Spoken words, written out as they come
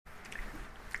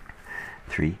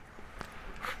3,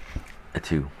 a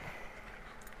 2,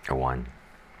 a 1.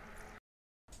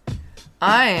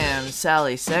 I am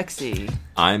Sally Sexy.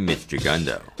 I'm Mitch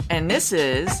Jagundo. And this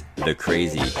is the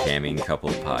Crazy Camming Couple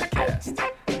Podcast.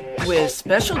 With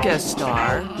special guest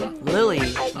star, Lily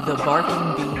the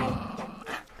Barking Bean.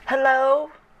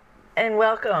 Hello, and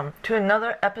welcome to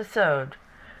another episode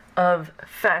of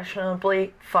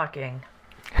Fashionably Fucking.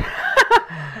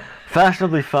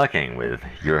 Fashionably Fucking with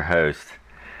your host,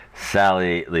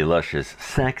 Sally the Luscious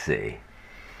Sexy.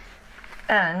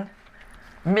 And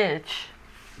Mitch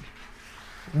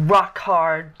Rock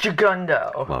Hard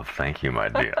Jagundo. Well, thank you, my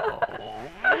dear.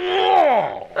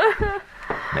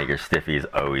 May your stiffies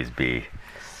always be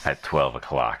at 12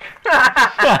 o'clock.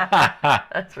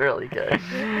 That's really good.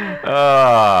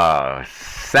 Oh,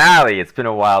 Sally, it's been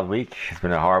a wild week. It's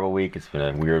been a horrible week. It's been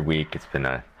a weird week. It's been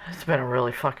a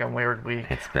really fucking weird week.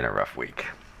 It's been a rough week.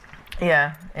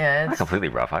 Yeah, Not it's completely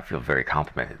rough. I feel very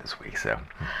complimented this week, so.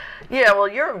 yeah. Well,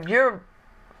 your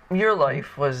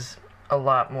life was a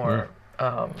lot more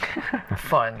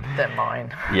fun than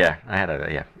mine. Yeah, I had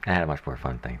a much more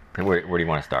fun thing. Where do you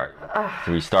want to start?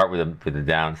 Do we start with the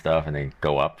down stuff and then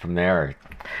go up from there? Or?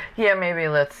 Yeah, maybe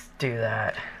let's do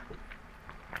that.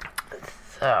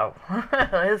 So,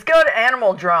 let's go to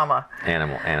animal drama.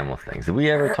 Animal things. Did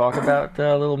we ever talk about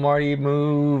little Marty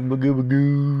move?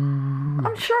 Bagoo?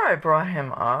 I'm sure I brought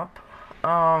him up.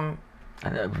 I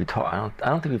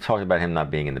don't think we've talked about him not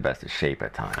being in the best of shape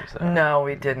at times. So. No,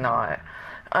 we did not.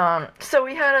 So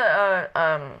we had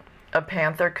a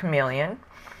panther chameleon,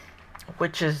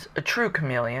 which is a true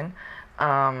chameleon.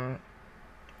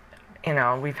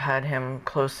 We've had him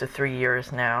close to 3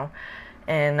 years now,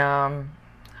 and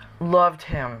loved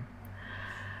him.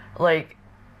 Like,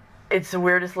 it's the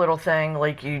weirdest little thing.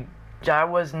 I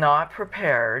was not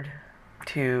prepared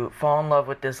to fall in love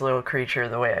with this little creature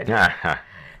the way I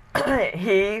did.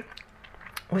 He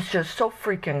was just so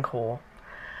freaking cool.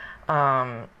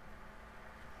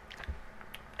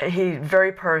 He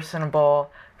very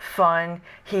personable, fun.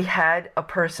 He had a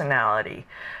personality.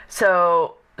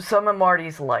 So some of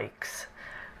Marty's likes.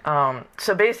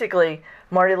 So basically,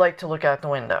 Marty liked to look out the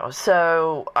window.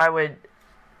 So I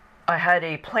had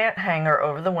a plant hanger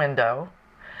over the window,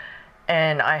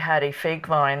 and I had a fake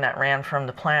vine that ran from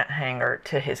the plant hanger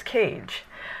to his cage.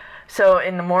 So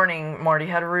in the morning, Marty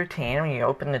had a routine. When you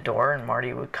open the door, and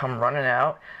Marty would come running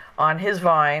out on his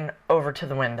vine over to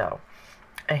the window.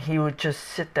 And he would just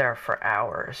sit there for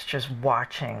hours, just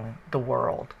watching the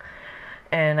world.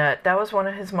 And that was one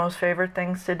of his most favorite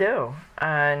things to do.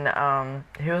 And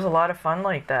he was a lot of fun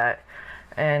like that.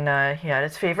 And he had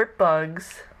his favorite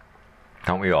bugs.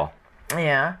 Don't we all?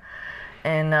 Yeah.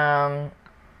 And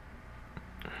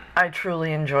I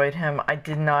truly enjoyed him. I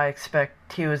did not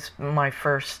expect he was my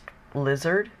first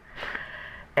lizard.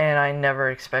 And I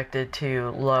never expected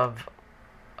to love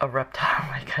a reptile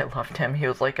like I loved him. He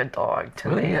was like a dog to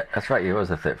me. Yeah, that's right. You was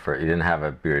a fit for it. You didn't have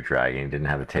a bearded dragon. You didn't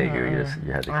have a tegu.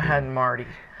 You had the. I had Marty.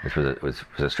 Which was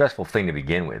a stressful thing to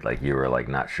begin with. Like, you were like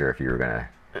not sure if you were gonna.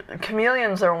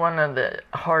 Chameleons are one of the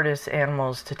hardest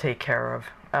animals to take care of.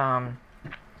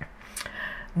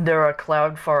 They're a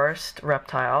cloud forest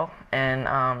reptile,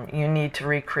 and you need to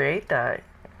recreate that.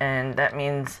 And that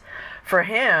means, for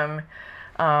him,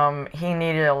 he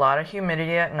needed a lot of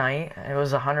humidity at night. It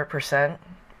was 100%.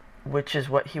 Which is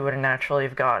what he would have naturally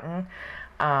have gotten.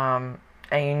 And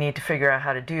you need to figure out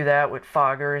how to do that with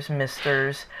foggers,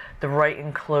 misters, the right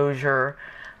enclosure,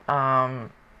 a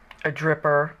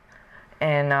dripper.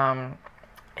 And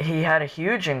he had a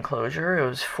huge enclosure. It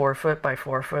was 4 foot by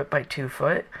 4 foot by 2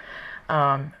 foot,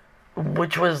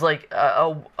 which was like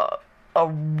a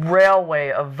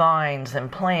railway of vines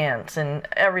and plants and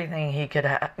everything he could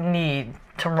need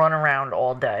to run around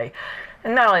all day.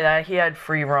 And not only that, he had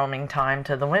free roaming time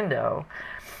to the window.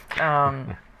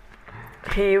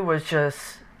 He was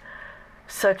just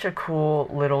such a cool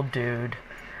little dude.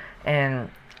 And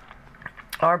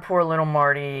our poor little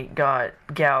Marty got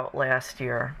gout last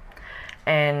year.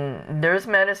 And there's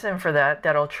medicine for that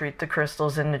that'll treat the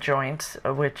crystals in the joints,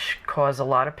 which cause a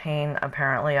lot of pain,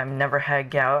 apparently. I've never had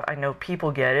gout. I know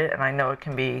people get it, and I know it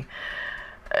can be,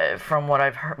 from what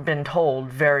I've been told,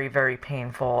 very, very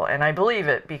painful. And I believe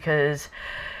it, because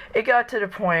it got to the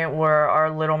point where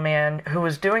our little man, who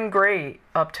was doing great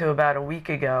up to about a week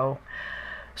ago,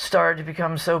 started to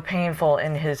become so painful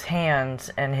in his hands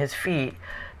and his feet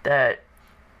that,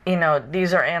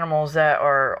 these are animals that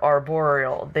are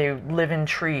arboreal. They live in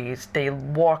trees. They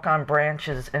walk on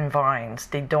branches and vines.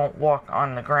 They don't walk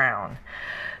on the ground.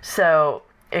 So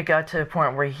it got to the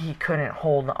point where he couldn't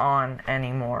hold on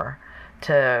anymore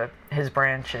to his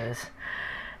branches,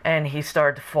 and he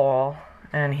started to fall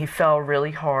and he fell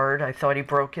really hard. I thought he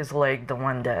broke his leg the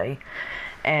one day.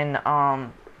 And,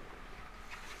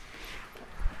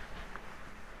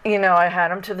 you know, I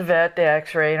had him to the vet. They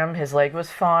x-rayed him. His leg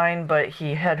was fine, but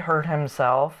he had hurt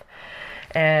himself.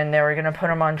 And they were going to put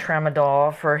him on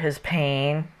tramadol for his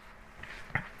pain.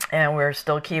 And we're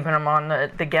still keeping him on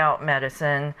the gout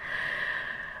medicine.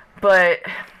 But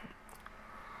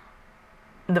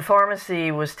the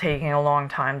pharmacy was taking a long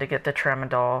time to get the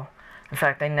tramadol. In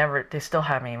fact, they still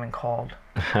haven't even called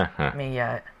me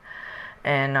yet.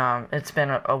 And it's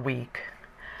been a week,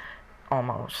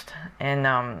 almost.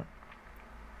 And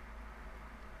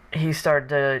he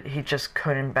just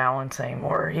couldn't balance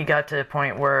anymore. He got to the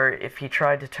point where if he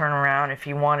tried to turn around, if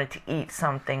he wanted to eat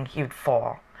something, he would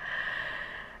fall.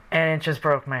 And it just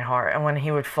broke my heart. And when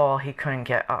he would fall, he couldn't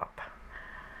get up.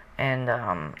 And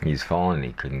he's fallen and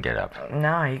he couldn't get up.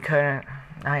 No, he couldn't.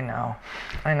 I know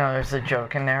there's a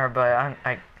joke in there, but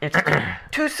it's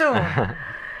too soon.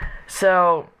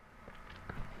 So,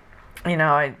 you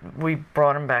know, I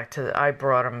brought him back to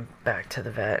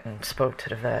the vet and spoke to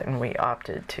the vet, and we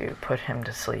opted to put him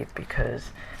to sleep because,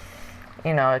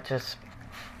 you know, it just,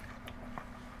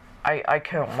 I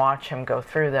couldn't watch him go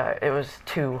through that. It was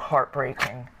too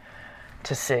heartbreaking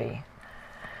to see.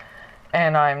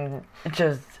 And I'm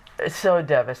just so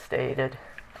devastated.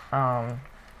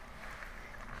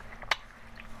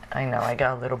 I know, I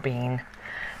got a little bean.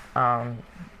 And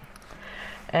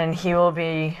he will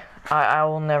be, I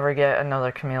will never get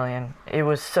another chameleon. It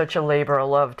was such a labor of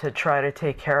love to try to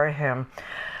take care of him.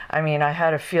 I mean, I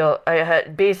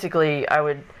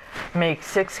would make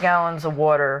 6 gallon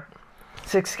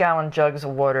jugs of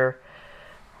water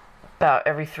about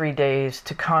every 3 days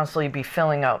to constantly be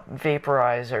filling up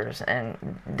vaporizers and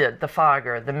the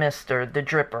fogger, the mister, the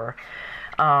dripper.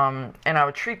 And I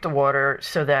would treat the water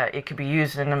so that it could be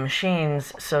used in the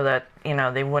machines so that, you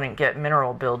know, they wouldn't get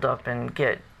mineral buildup and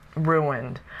get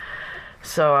ruined.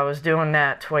 So I was doing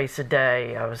that twice a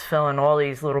day. I was filling all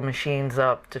these little machines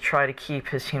up to try to keep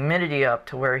his humidity up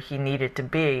to where he needed to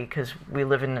be, because we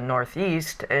live in the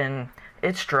Northeast and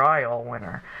it's dry all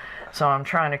winter. So I'm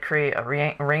trying to create a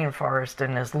rainforest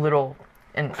in this little,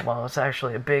 well, it's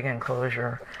actually a big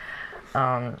enclosure.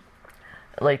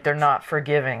 Like, they're not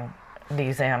forgiving,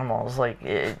 these animals. Like,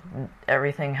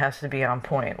 everything has to be on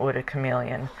point with a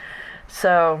chameleon.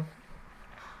 So,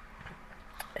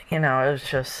 you know, it was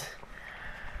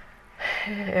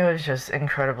just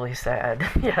incredibly sad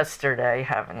yesterday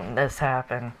having this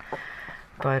happen.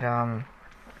 But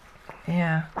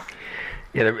yeah.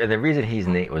 The reason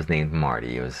was named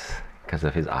Marty was because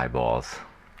of his eyeballs.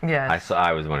 Yeah.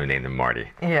 I was the one who named him Marty.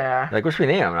 Yeah. Like, what should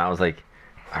we name him? And I was like,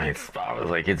 it's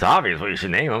obvious what you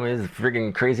should name him. His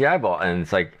freaking crazy eyeball. And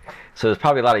it's like, so there's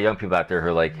probably a lot of young people out there who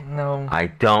are like, no, I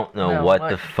don't know what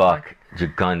the fuck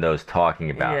Jagundo's talking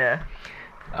about. Yeah.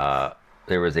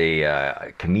 There was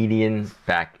a comedian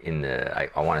back in the,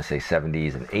 I want to say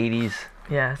 70s and 80s.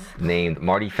 Yes. Named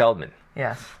Marty Feldman.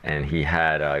 Yes. And he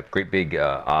had great big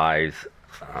eyes.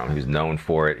 He was known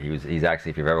for it. He's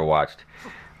actually, if you've ever watched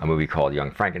a movie called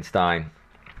Young Frankenstein,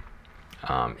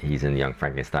 he's in Young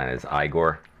Frankenstein as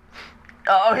Igor.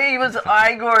 Oh, he was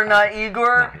Igor, not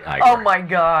Igor? No, Igor. Oh my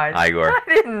God. Igor. I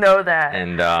didn't know that.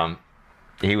 And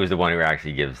he was the one who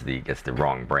actually gets the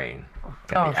wrong brain.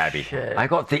 Oh, the Abby. shit. I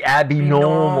got the Abby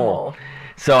normal.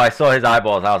 So I saw his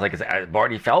eyeballs. I was like, it's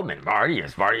Marty Feldman. Marty.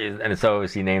 And so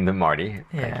he named him Marty.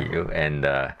 Yeah. Thank you. And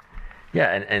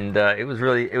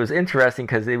it was interesting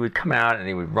because they would come out and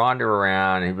he would wander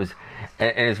around. And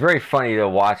it's very funny to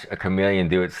watch a chameleon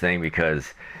do its thing,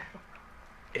 because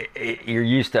you're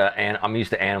used to, and I'm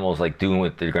used to animals like doing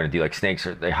what they're going to do. Like snakes,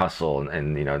 they hustle,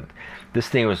 and you know, this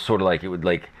thing was sort of like it would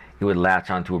latch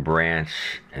onto a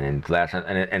branch and then latch on,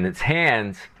 and its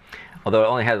hands, although it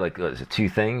only had like, was it 2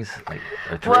 things, like,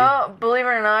 or 3? Well, believe it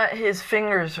or not, his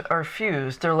fingers are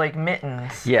fused. They're like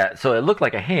mittens. Yeah, so it looked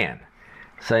like a hand.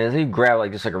 So as he grabbed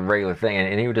like just like a regular thing,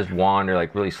 and he would just wander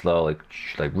like really slow, like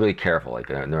really careful, like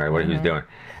no matter what he was doing.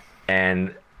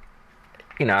 And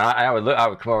you know, I would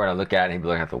come over and I'd look at it, and he'd be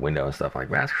looking out the window and stuff. I'm like,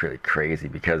 man, that's really crazy,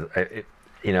 because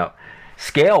you know,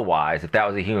 scale wise, if that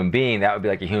was a human being, that would be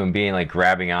like a human being like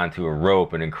grabbing onto a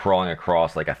rope and then crawling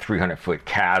across like a 300-foot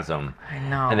chasm. I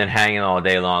know. And then hanging all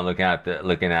day long, looking at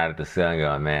the sun,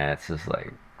 going, man, it's just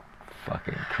like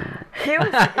fucking cool. He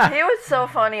was so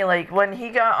funny. Like, when he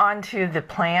got onto the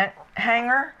plant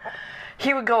hanger,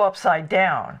 he would go upside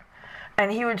down,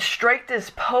 and he would strike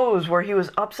this pose where he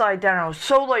was upside down. It was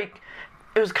so like,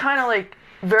 it was kind of like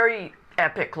very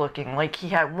epic looking. Like, he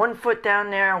had one foot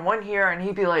down there, one here, and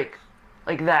he'd be like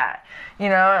like that. You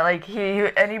know, like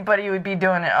anybody would be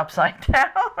doing it upside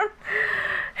down.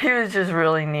 He was just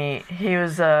really neat. He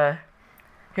was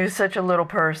such a little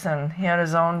person. He had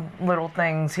his own little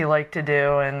things he liked to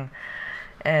do, and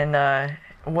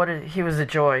he was a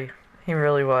joy. He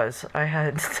really was. I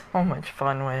had so much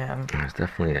fun with him. It was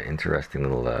definitely an interesting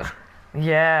little.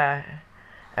 Yeah.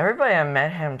 Everybody that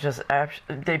met him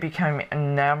they became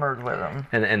enamored with him.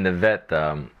 And the vet,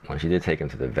 when she did take him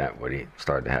to the vet, when he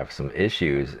started to have some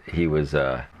issues, he was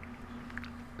Sally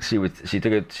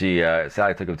took him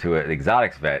to an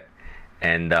exotics vet,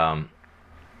 and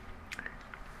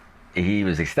he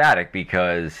was ecstatic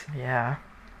because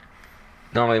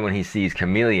normally when he sees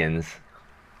chameleons,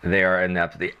 they are in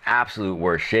the absolute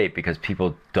worst shape because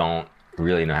people don't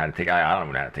really know how to take. I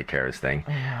don't know how to take care of this thing.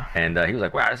 Yeah. And he was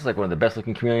like, "Wow, this is like one of the best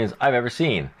looking chameleons I've ever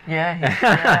seen."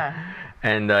 Yeah.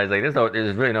 And he's like,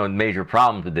 "There's really no major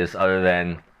problems with this other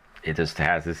than it just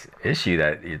has this issue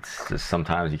that it's just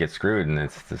sometimes you get screwed and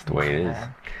it's just the way it is."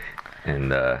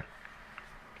 And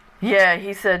yeah,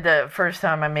 he said the first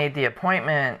time I made the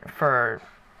appointment for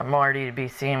Marty to be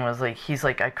seen was like, he's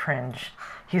like, I cringe.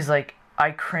 He's like,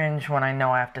 I cringe when I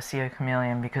know I have to see a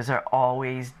chameleon because they're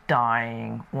always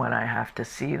dying when I have to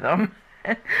see them.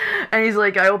 And he's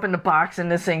like, I opened the box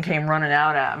and this thing came running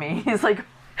out at me. He's like,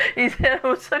 it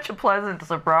was such a pleasant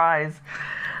surprise.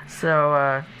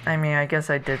 So, I mean, I guess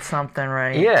I did something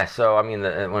right. Yeah, so, I mean,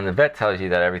 when the vet tells you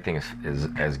that everything is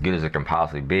as good as it can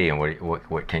possibly be, and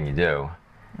what can you do?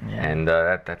 Yeah. And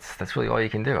that's really all you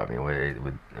can do. I mean,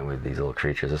 with these little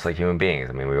creatures, just like human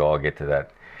beings. I mean, we all get to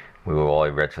that. We will all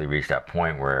eventually reach that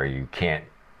point where you can't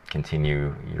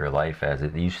continue your life as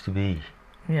it used to be.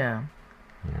 Yeah.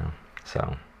 You know.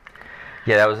 So,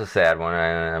 yeah, that was a sad one.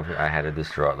 I had a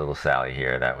distraught little Sally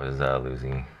here. That was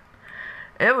losing.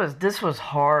 This was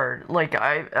hard. Like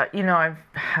I've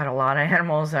had a lot of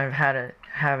animals. I've had to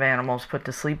have animals put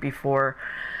to sleep before.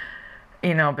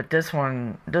 But this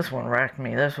one wrecked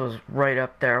me. This was right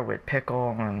up there with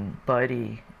Pickle and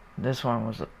Buddy. This one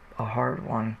was a hard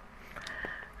one.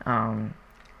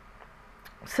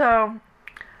 So,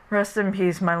 rest in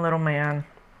peace, my little man.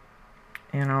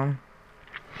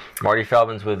 Marty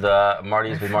Feldman's with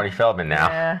Marty's with Marty Feldman now.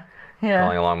 Yeah.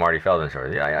 Calling along Marty Feldman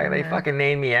stories. Yeah, they fucking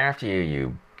named me after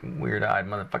you weird-eyed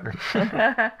motherfucker.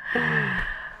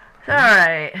 All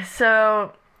right.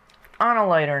 So, on a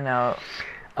lighter note.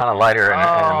 On a lighter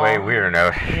and a way weirder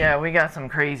note. Yeah, we got some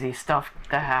crazy stuff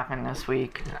that happened this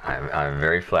week. I'm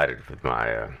very flattered with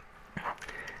my.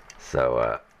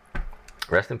 So,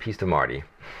 rest in peace to Marty.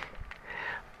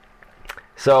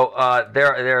 So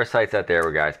there are sites out there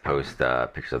where guys post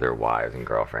pictures of their wives and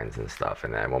girlfriends and stuff.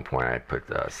 And at one point, I put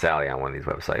Sally on one of these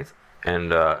websites, and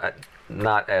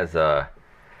not the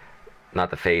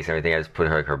face and everything. I just put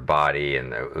her body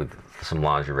and some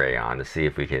lingerie on to see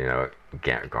if we can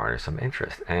garner some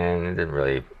interest. And it didn't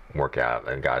really work out.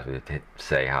 And guys would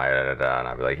say hi, and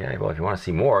I'd be like, hey, well, if you want to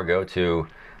see more, go to.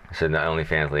 I said the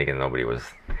OnlyFans League, and nobody was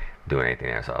doing anything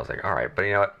there. So I was like, all right, but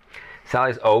you know what?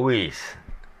 Sally's always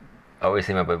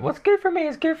saying, but what's good for me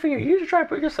is good for you. You should try to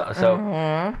put yourself. So,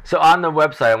 so on the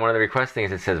website, on one of the request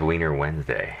things, it says Wiener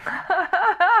Wednesday.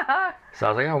 So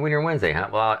I was like, oh, Wiener Wednesday, huh?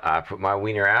 Well, I put my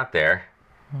wiener out there,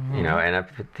 and I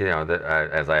put,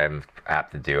 as I am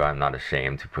apt to do, I'm not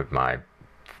ashamed to put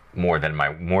more than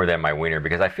my wiener,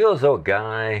 because I feel as though a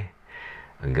guy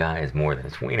is more than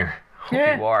his wiener.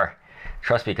 Hope you are.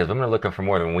 Trust me, because women are looking for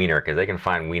more than wiener, because they can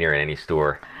find wiener in any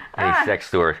store, any sex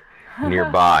store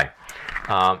nearby.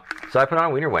 So I put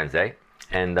on Wiener Wednesday,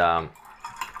 and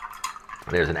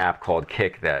there's an app called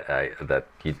Kick that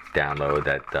you download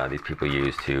that these people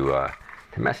use to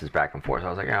message back and forth. So I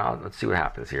was like, let's see what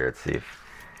happens here. Let's see if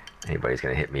anybody's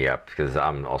going to hit me up, because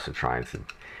I'm also trying to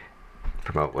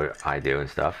promote what I do and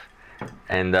stuff.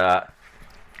 And I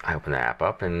open the app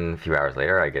up, and a few hours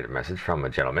later, I get a message from a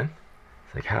gentleman.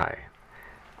 It's like, hi,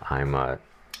 I'm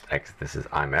X.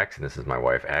 I'm X, and this is my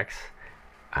wife X.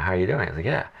 How are you doing? I was like,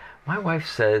 yeah. My wife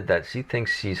said that she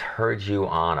thinks she's heard you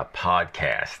on a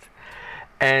podcast.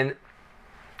 And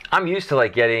I'm used to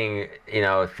getting,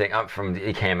 from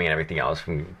camming and everything else,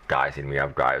 from guys hitting me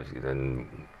up, guys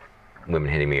and women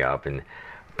hitting me up.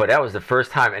 But that was the first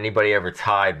time anybody ever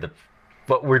tied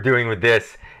what we're doing with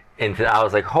this into, I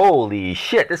was like, holy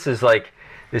shit, this is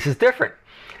different.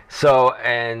 So,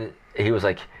 and he was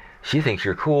like, she thinks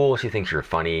you're cool, she thinks you're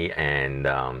funny, and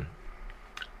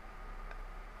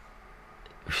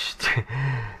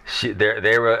she was into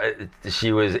me.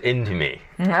 She was into me,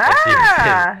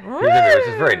 which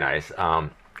is very nice.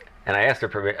 And I asked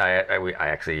her I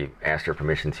actually asked her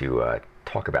permission to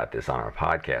talk about this on our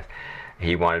podcast.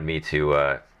 He wanted me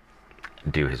to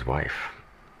do his wife,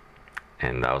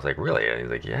 And I was like, really? And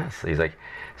he's like, yes. He's like,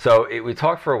 so we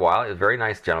talked for a while. He was a very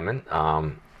nice gentleman.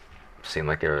 Seemed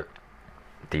like a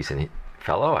decent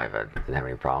fellow. Didn't have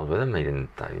any problems with him. He didn't,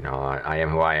 I am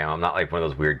who I am. I'm not like one of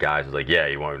those weird guys who's like, yeah,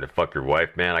 you want me to fuck your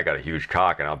wife, man? I got a huge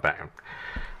cock and I'll bang him.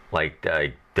 Like,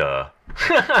 duh.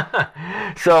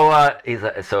 So what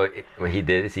he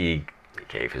did is he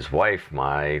gave his wife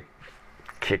my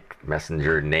Kick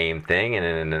Messenger name thing, and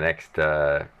then the next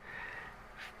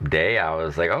day I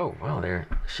was like, oh, well, there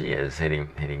she is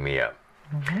hitting me up.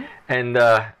 Mm-hmm. And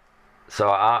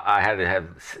so I had to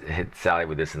hit Sally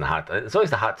with this in the hot tub. It's always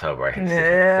the hot tub, right?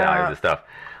 Yeah. Sally with the stuff.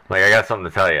 I'm like, I got something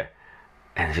to tell you.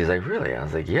 And she's like, really? I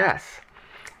was like, yes.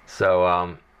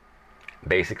 So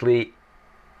basically,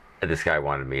 this guy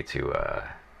wanted me to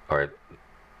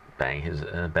bang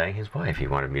his wife. He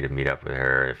wanted me to meet up with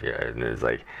her. And it was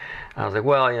like, I was like,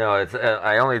 well, it's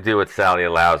I only do what Sally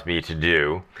allows me to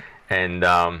do, and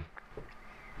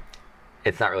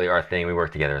it's not really our thing. We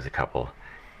work together as a couple,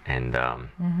 and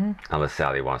unless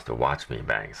Sally wants to watch me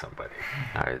bang somebody,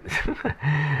 I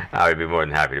would be more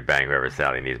than happy to bang whoever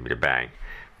Sally needs me to bang.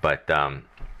 But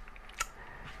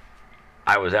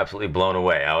I was absolutely blown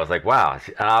away. I was like, wow.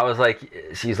 And I was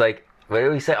like, she's like, what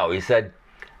did he say? Oh, he said,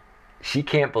 she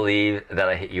can't believe that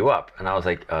I hit you up. And I was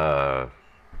like,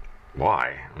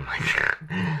 why? I'm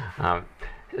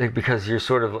like, because you're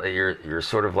sort of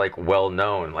like well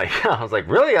known. Like, I was like,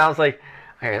 really? I was like,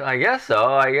 I guess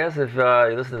so. I guess if you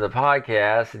listen to the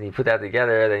podcast and you put that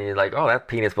together, then you're like, oh, that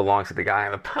penis belongs to the guy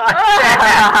on the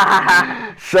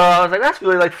podcast. So I was like, that's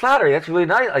really like flattering. That's really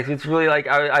nice. Like, it's really like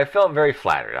I felt very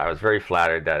flattered. I was very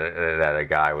flattered that a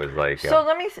guy was like. So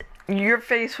let me. Your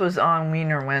face was on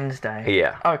Wiener Wednesday.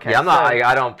 Yeah. Okay. Yeah, I'm not.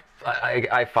 I don't.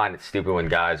 I find it stupid when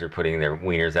guys are putting their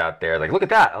wieners out there. Like, look at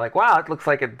that. I'm like, wow, it looks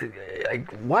like a.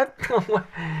 Like, what?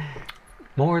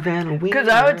 More than a wiener. Because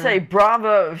I would say,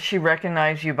 bravo if she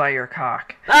recognized you by your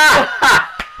cock.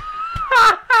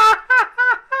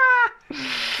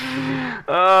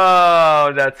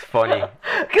 Oh, that's funny.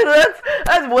 Because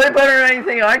that's way better than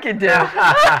anything I could do.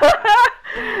 I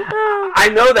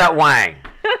know that wang.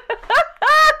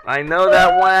 I know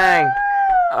that wang.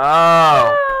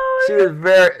 Oh,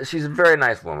 she's a very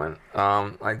nice woman.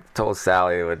 I told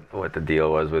Sally what the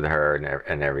deal was with her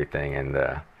and everything, and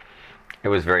it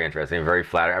was very interesting, very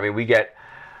flattering. I mean, we get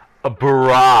a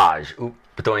barrage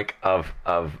of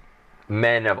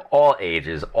men of all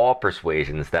ages, all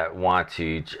persuasions that want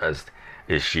to just,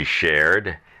 is she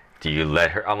shared? Do you let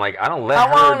her? I'm like, I don't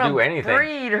let her do anything.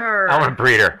 Breed her. I want to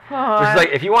breed her. Which is like,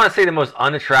 if you want to say the most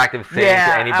unattractive thing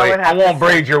to anybody, I won't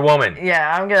breed your woman.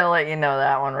 Yeah, I'm going to let you know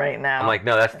that one right now. I'm like,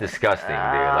 no, that's disgusting, dude.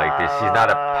 Like, she's not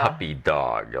a puppy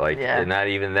dog. Like, not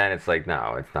even then, it's like,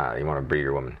 no, it's not. You want to breed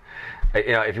your woman.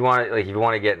 If you want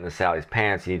to get into Sally's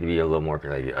pants, you need to be a little more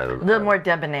like a little more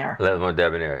debonair. A little more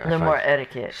debonair. A little more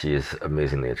etiquette. She is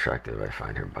amazingly attractive. I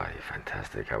find her body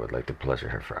fantastic. I would like to pleasure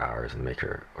her for hours and make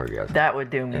her orgasm. That would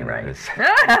do me right.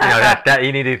 That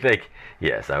you need to think.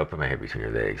 Yes, I will put my head between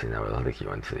your legs and I will lick you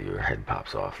until your head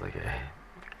pops off like a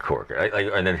cork.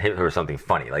 And then hit her with something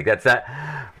funny. Like that's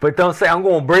that. But don't say I'm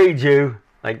going to breed you.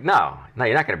 Like no,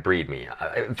 you're not going to breed me.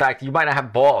 In fact, you might not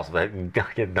have balls, but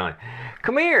get done.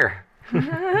 Come here.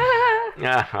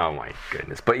 Oh my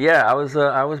goodness! But yeah, I was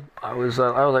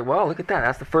like, wow, look at that.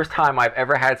 That's the first time I've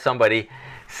ever had somebody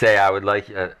say I would like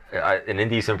an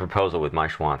indecent proposal with my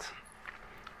schwanz.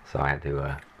 So I had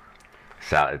to.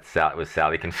 It was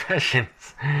Sally Confessions.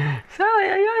 Sally,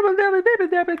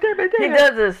 he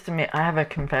does this to me. I have a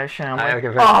confession. I'm like,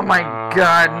 oh my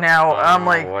god! Now I'm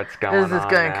like, what's going on? This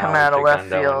is going to come out of left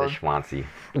field. Schwanzy.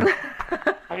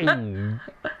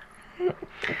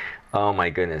 Oh my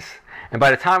goodness! And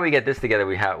by the time we get this together,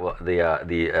 we have the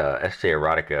SJ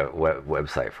Erotica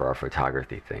website for our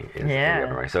photography thing.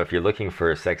 Right? So if you're looking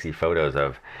for sexy photos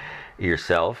of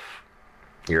yourself,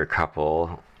 your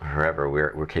couple, whoever,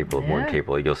 we're capable of more than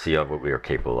capable. You'll see what we are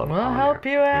capable of. We'll help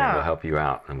you out. We'll help you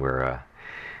out, and we're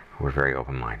very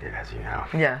open-minded, as you know.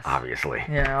 Yes. Obviously.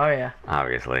 Yeah. Oh yeah.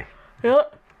 Obviously.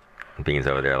 Yep. Bean's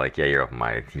over there like, yeah, you're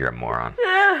open-minded. You're a moron.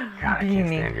 Yeah. God, I can't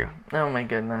stand you. Oh my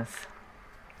goodness.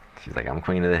 She's like, I'm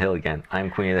queen of the hill again.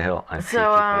 I'm queen of the hill. She keeps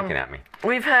looking at me.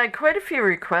 We've had quite a few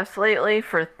requests lately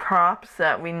for props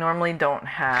that we normally don't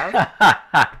have.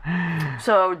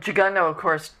 So Jagundo, of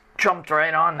course, jumped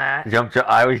right on that.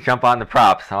 I always jump on the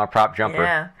props. I'm a prop jumper.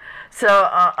 Yeah. So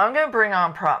I'm going to bring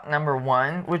on prop number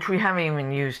 1, which we haven't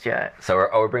even used yet. So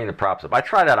we're bringing the props up. I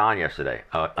tried that on yesterday.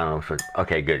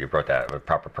 Okay, good. You brought that a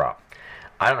proper prop.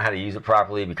 I don't know how to use it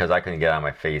properly because I couldn't get it on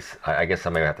my face. I guess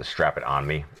somebody would have to strap it on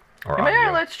me. Or Come on here,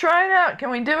 you. let's try it out. Can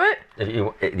we do it?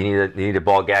 You need to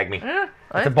ball gag me. Yeah, It's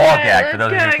let's a ball gag- gag for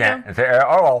let's those of you who gag can't. him. And say,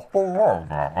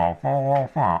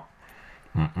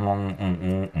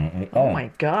 Oh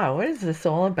my god, what is this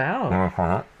all about?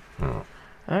 All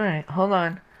right, hold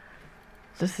on.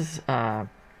 This is I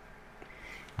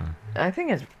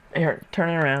think it's here. Turn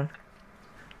it around.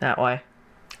 That way.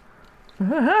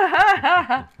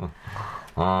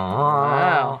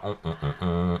 Wow.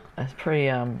 That's pretty.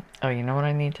 Oh, you know what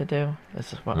I need to do?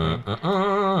 This is what.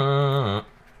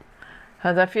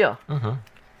 How's that feel?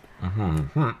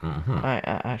 Alright,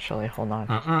 actually, hold on.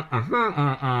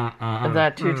 Is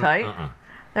that too tight?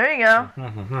 There you go.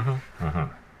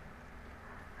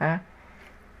 Huh?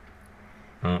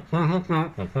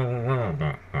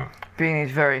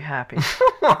 Beanie's very happy.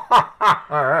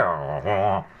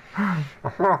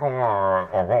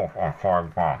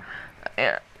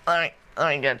 Yeah, let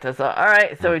me get this up.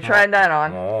 Alright, so we tried that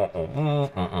on.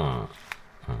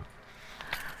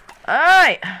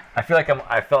 Alright. I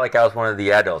felt like I was one of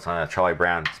the adults on a Charlie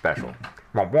Brown special.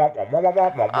 So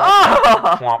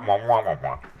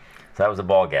that was a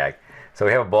ball gag. So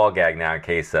we have a ball gag now in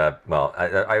case, well,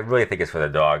 I really think it's for the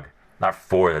dog. Not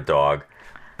for the dog,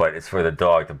 but it's for the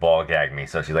dog to ball gag me.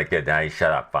 So she's like, good, now you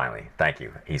shut up finally. Thank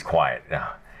you. He's quiet.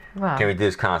 Now. Wow. Can we do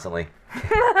this constantly?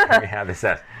 Can we have this?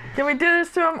 Can we do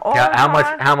this to him all the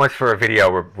time? How much for a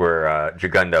video where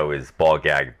Jagundo is ball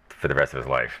gagged for the rest of his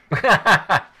life?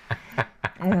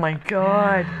 Oh my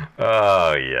god.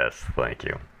 Oh yes, thank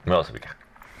you. What else we got?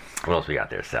 What else we got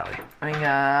there, Sally? We Of the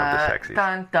got sexies.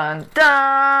 dun dun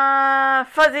dun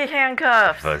fuzzy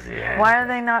handcuffs. Fuzzy handcuffs. Why are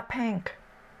they not pink?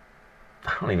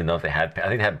 I don't even know if they had. I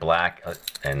think they had black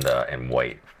and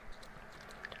white.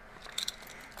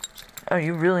 Oh,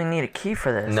 you really need a key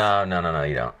for this. No,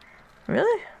 you don't.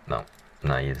 Really?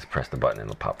 No, you just press the button and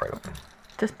it'll pop right open.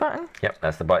 This button? Yep,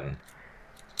 that's the button.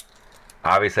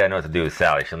 Obviously, I know what to do with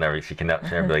Sally. She'll never really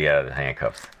get out of the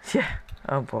handcuffs. Yeah.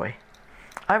 Oh boy.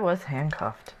 I was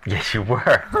handcuffed. Yes, you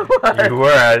were. You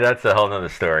were. That's a whole nother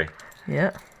story.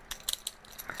 Yeah.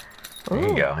 There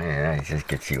you Ooh. go. Yeah, it just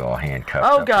gets you all handcuffed.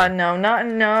 Oh up god, no,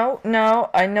 no.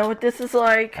 I know what this is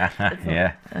like. there.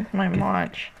 Yeah. That's my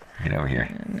watch. Get over here.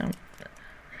 No.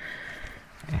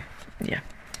 Yeah.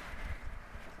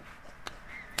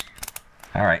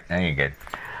 All right, now you're good.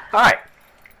 All right,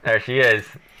 there she is.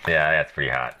 Yeah, that's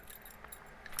pretty hot.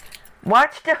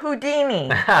 Watch the Houdini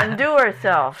undo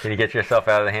herself. Can you get yourself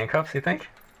out of the handcuffs, you think?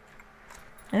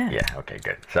 Yeah. Yeah, okay,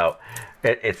 good. So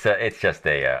it's just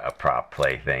a prop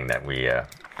play thing that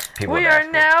people We have are asked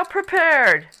for. now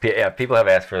prepared. Yeah, people have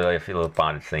asked for a little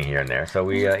bondage thing here and there, so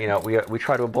we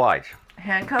try to oblige.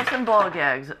 Handcuffs and ball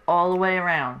gags all the way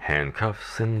around.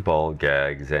 Handcuffs and ball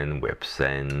gags and whips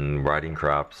and riding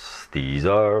crops. These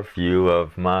are a few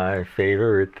of my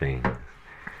favorite things.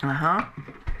 Uh-huh.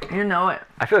 You know it.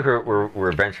 I feel like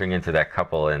we're venturing into that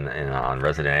couple on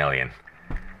Resident Alien.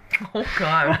 Oh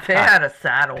god, they had a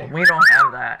saddle. We don't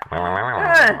have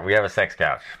that. We have a sex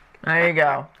couch. There you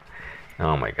go.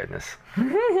 Oh my goodness.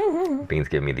 Bean's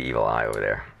giving me the evil eye over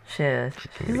there. She is.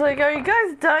 She's like, are you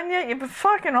guys done yet? You've been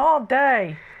fucking all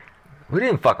day. We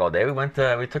didn't fuck all day.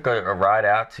 We took a ride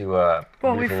out to Well,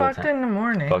 we beautiful fucked town. in the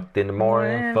morning. Fucked in the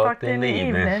morning, fucked in the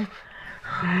evening.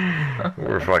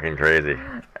 We're fucking crazy.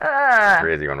 Ah.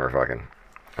 Crazy when we're fucking.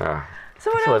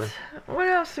 So what So else? What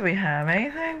else do we have?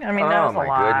 Anything? I mean, that Oh was a my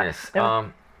lot. goodness. It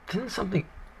was- Didn't something?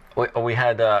 We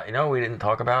had. You know what we didn't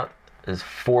talk about is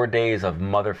 4 days of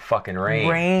motherfucking rain.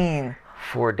 rain.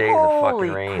 4 days of Holy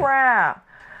fucking rain. crap!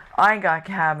 I got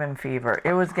cabin fever.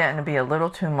 It was getting to be a little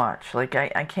too much. Like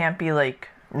I can't be like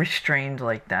restrained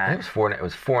like I think that. it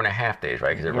was 4.5 days, right?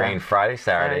 Because it Yeah. rained Friday,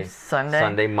 Saturday,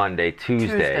 Sunday. Monday,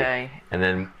 Tuesday, and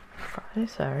then Friday,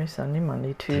 Saturday, Sunday,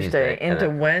 Monday, Tuesday, into and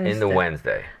then Wednesday. Into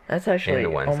Wednesday. That's actually into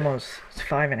Wednesday. almost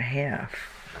 5.5.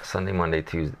 Sunday, Monday,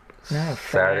 Tuesday. No,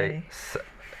 Saturday.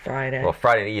 Friday. Well,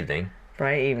 Friday evening.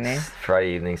 Friday evening.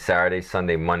 Friday evening, Saturday,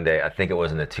 Sunday, Monday. I think it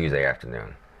was in the Tuesday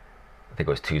afternoon. I think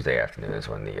it was Tuesday afternoon is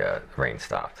when the rain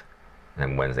stopped. And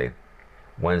then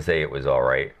Wednesday it was all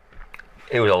right.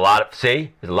 It was a lot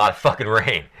of fucking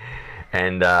rain.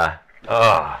 And,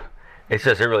 it's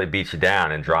just, it really beats you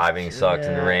down. And driving sucks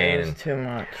in the rain. It was And too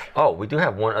much. oh, we do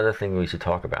have one other thing we should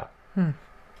talk about.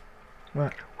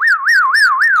 What?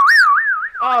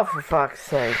 Oh, for fuck's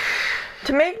sake.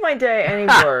 To make my day any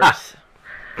worse.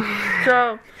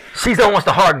 So, She's almost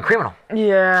a hardened criminal.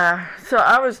 yeah. So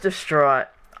I was distraught,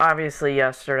 obviously,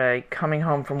 yesterday, coming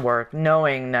home from work,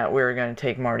 knowing that we were going to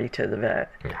take Marty to the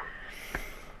vet. Yeah.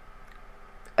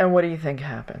 And what do you think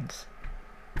happens?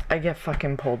 I get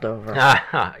fucking pulled over.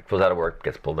 Pulls out of work,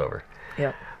 gets pulled over.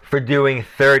 Yep. For doing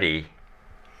 30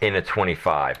 in a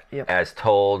 25, Yep. as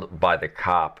told by the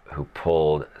cop who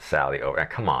pulled Sally over. Now,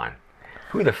 come on.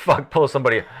 Who the fuck pulls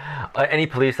somebody? Any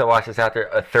police that watches out there,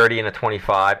 a 30 and a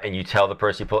 25, and you tell the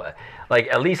person you pull, like,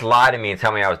 at least lie to me and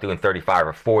tell me I was doing 35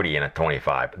 or 40 in a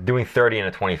 25. Doing 30 in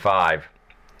a 25,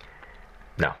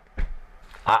 no.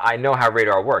 I know how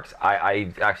radar works.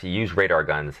 I actually use radar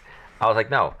guns. I was like,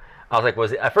 no. I was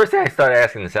like, at first thing I started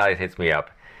asking, and Sally hits me up.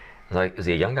 I was like, is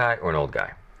he a young guy or an old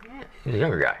guy? He's a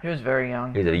younger guy. He was very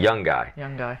young. He's a young guy.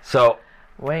 Young guy. So,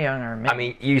 Way younger than me. I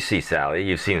mean, you see Sally.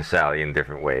 You've seen Sally in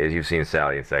different ways. You've seen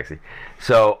Sally in Sexy.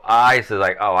 So I said,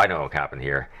 like, oh, I know what happened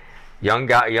here. Young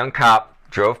guy, young cop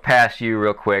drove past you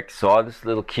real quick, saw this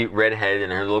little cute redhead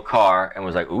in her little car, and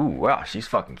was like, ooh, wow, she's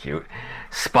fucking cute.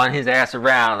 Spun his ass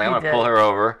around, like, I'm gonna pull her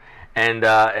over, and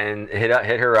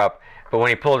hit her up. But when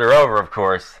he pulled her over, of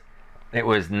course, it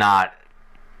was not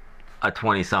a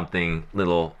 20-something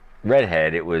little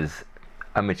redhead. It was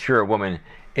a mature woman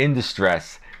in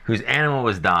distress whose animal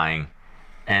was dying,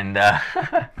 and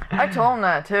I told him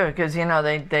that too, because you know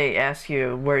they ask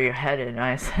you where you're headed, and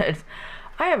I said,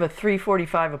 I have a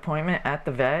 3:45 appointment at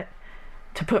the vet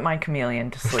to put my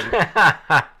chameleon to sleep.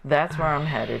 That's where I'm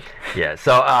headed. Yeah.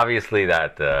 So obviously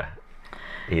that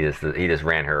he just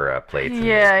ran her plates.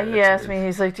 Yeah, he asked me.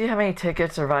 He's like, "Do you have any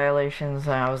tickets or violations?"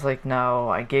 And I was like, "No."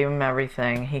 I gave him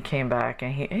everything. He came back,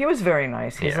 and he was very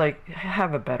nice. He's like,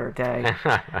 "Have a better day."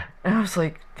 And I was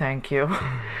like, "Thank you,"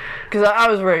 because I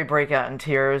was ready to break out in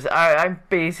tears. I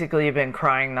basically have been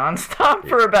crying nonstop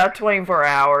for about 24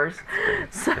 hours.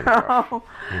 So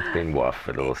it's been rough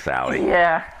for little Sally.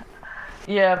 yeah,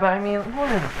 but I mean, what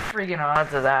are the freaking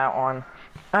odds of that one?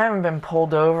 I haven't been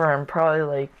pulled over in probably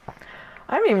like.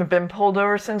 I haven't even been pulled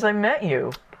over since I met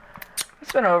you.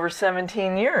 It's been over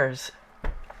 17 years.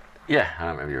 Yeah, I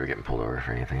don't remember you were getting pulled over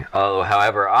for anything. Oh,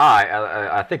 however,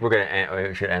 I think we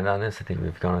should end on this. I think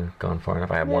we've gone far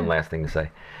enough. I have one last thing to say.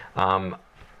 I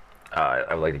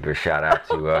would like to give a shout out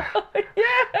to yeah,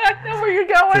 I know where you're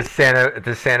going. to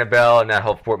Sanibel and that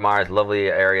whole Fort Myers lovely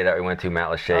area that we went to,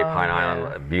 Mount Lachey, Pine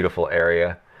Island, a beautiful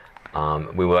area.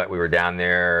 We were down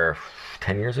there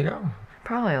 10 years ago.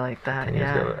 Probably like that. 10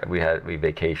 years ago. We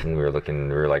vacationed. We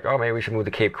were like, oh, maybe we should move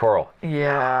to Cape Coral.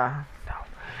 Yeah.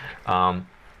 No.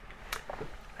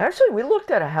 Actually, we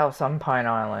looked at a house on Pine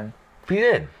Island. We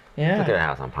did. Yeah. We looked at a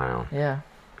house on Pine Island. Yeah.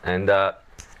 And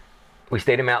we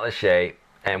stayed in Mount Lachey.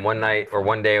 And one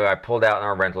day, I pulled out in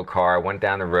our rental car, went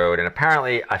down the road, and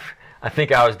apparently, I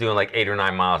think I was doing like 8 or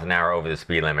 9 miles an hour over the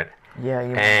speed limit. Yeah.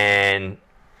 And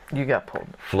you got pulled.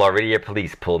 Florida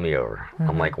police pulled me over. Mm-hmm.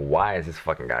 I'm like, why is this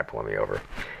fucking guy pulling me over?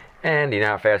 And you know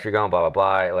how fast you're going, blah, blah,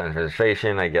 blah. License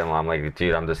registration. I'm like,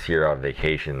 dude, I'm just here on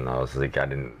vacation. I was like, I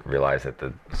didn't realize that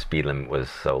the speed limit was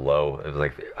so low. It was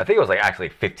like, I think it was like actually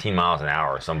 15 miles an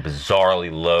hour, some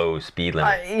bizarrely low speed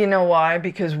limit. You know why?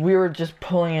 Because we were just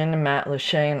pulling into Mount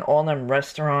Lachey and all them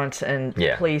restaurants and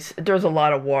place. There's a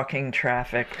lot of walking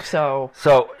traffic. So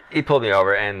he pulled me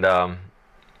over and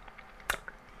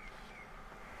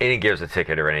he didn't give us a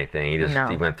ticket or anything.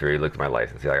 He went through. He looked at my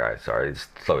license. He's like, all right, sorry, just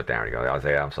slow it down. I was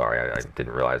like, yeah, I'm sorry, I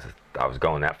didn't realize I was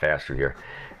going that fast through here.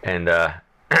 And and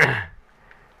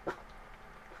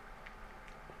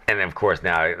then of course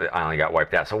now I only got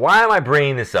wiped out. So why am I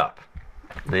bringing this up?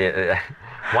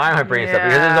 Why am I bringing this up?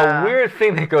 Because there's a weird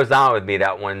thing that goes on with me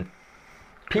that when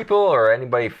people or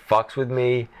anybody fucks with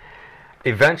me,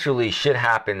 eventually shit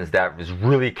happens that is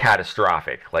really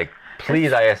catastrophic. Like,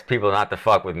 please, I ask people not to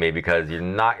fuck with me because you're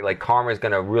not, like, karma's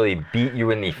gonna really beat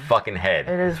you in the fucking head.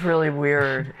 It is really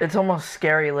weird. It's almost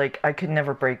scary. Like, I could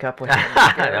never break up with you.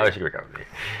 No, she break up with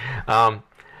me.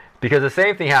 Because the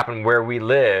same thing happened where we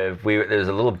live. There's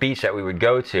a little beach that we would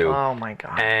go to. Oh my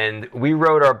god. And we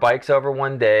rode our bikes over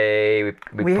one day.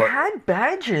 We had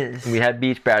badges. We had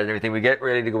beach badges and everything. We get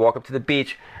ready to go walk up to the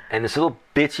beach, and this little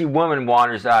bitchy woman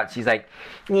wanders out. She's like,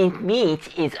 "The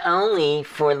beach is only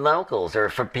for locals or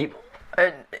for people."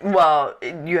 Well,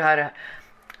 you had to.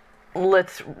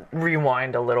 Let's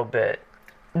rewind a little bit.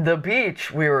 The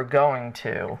beach we were going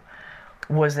to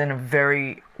was in a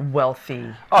very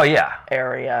wealthy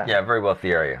area. Yeah, very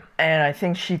wealthy area. And I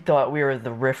think she thought we were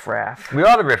the riffraff. We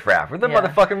are the riffraff. We're the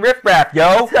motherfucking riffraff,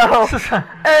 yo. So,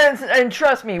 and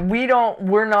trust me,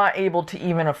 we're not able to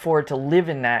even afford to live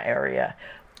in that area.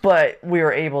 But we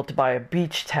were able to buy a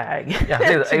beach tag. Yeah,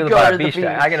 I was able to buy a beach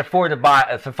tag. I can afford to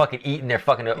buy some fucking eat in their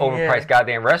fucking overpriced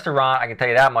goddamn restaurant. I can tell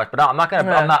you that much. But no, I'm not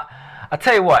gonna. I'm not. I'll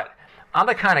tell you what. I'm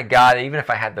the kind of guy that even if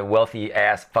I had the wealthy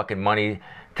ass fucking money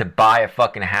to buy a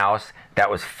fucking house that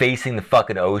was facing the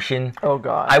fucking ocean, oh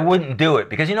god, I wouldn't do it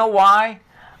because you know why?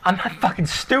 I'm not fucking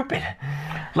stupid.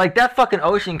 Like, that fucking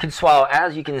ocean can swallow,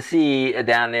 as you can see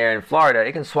down there in Florida,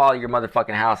 it can swallow your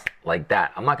motherfucking house like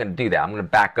that. I'm not going to do that. I'm going to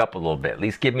back up a little bit. At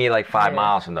least give me like 5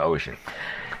 miles from the ocean.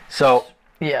 So,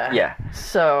 yeah.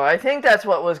 So I think that's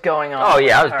what was going on. Oh,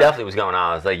 yeah, I was definitely was going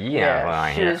on. I was like,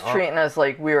 she was treating us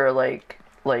like we were like,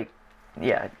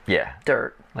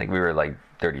 dirt. Like we were like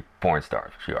dirty porn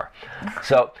stars, sure.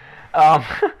 So,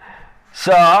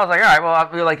 so I was like, all right, well,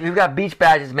 we were like, we've got beach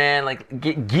badges, man. Like,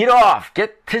 get off,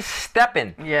 get to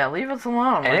stepping. Yeah, leave us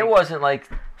alone. And it wasn't like,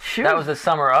 that was the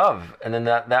summer of, and then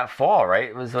that fall, right?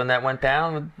 It was when that went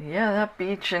down. Yeah, that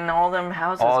beach and all them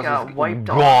houses got wiped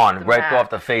off. Gone, wiped off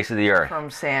the face of the earth. From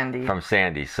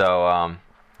Sandy. So,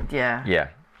 yeah.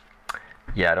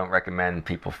 Yeah, I don't recommend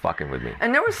people fucking with me.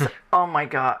 And there was, oh my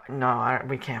God, no,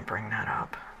 we can't bring that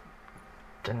up.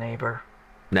 The neighbor.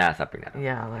 Nah, let's not bring that up.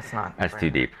 Yeah, let's not. That's too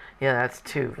deep. Yeah, that's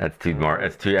too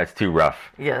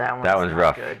rough. Yeah, that one's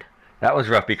rough. Good. That was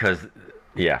rough because,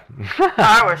 yeah.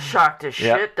 I was shocked as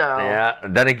shit though. Yeah,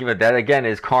 that again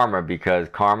is karma, because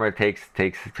karma takes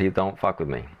people. Don't fuck with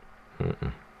me.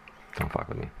 Don't fuck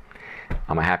with me.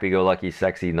 I'm a happy-go-lucky,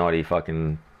 sexy, naughty,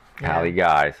 fucking Hallie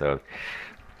guy. So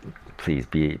please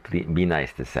be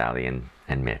nice to Sally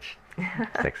and Mitch,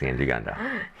 sexy and Jagundo.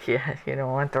 Yeah, you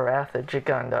don't want the wrath of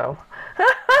Jagundo.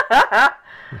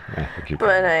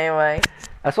 But anyway,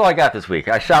 that's all I got this week.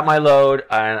 I shot my load,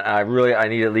 and I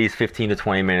need at least 15 to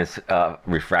 20 minutes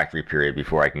refractory period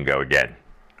before I can go again.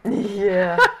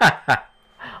 Yeah.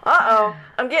 Uh-oh,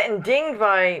 I'm getting dinged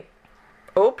by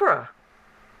Oprah.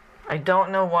 I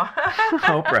don't know why.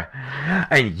 Oprah.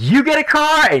 And you get a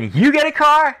car, and you get a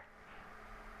car?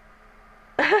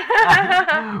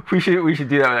 we should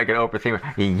do that with like an Oprah thing.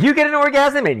 And you get an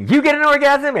orgasm, and you get an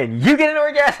orgasm, and you get an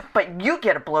orgasm. But you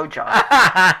get a blowjob.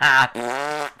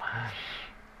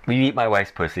 Will you eat my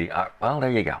wife's pussy? Well,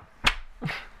 there you go.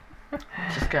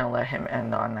 Just gonna let him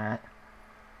end on that.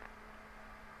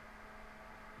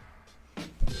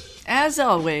 As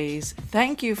always,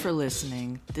 thank you for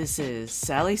listening. This is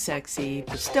Sally Sexy,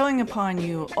 bestowing upon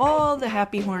you all the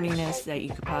happy horniness that you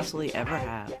could possibly ever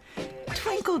have.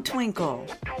 Twinkle, twinkle.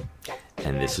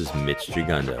 And this is Mitch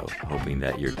Jagundo, hoping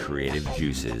that your creative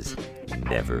juices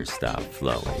never stop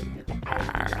flowing.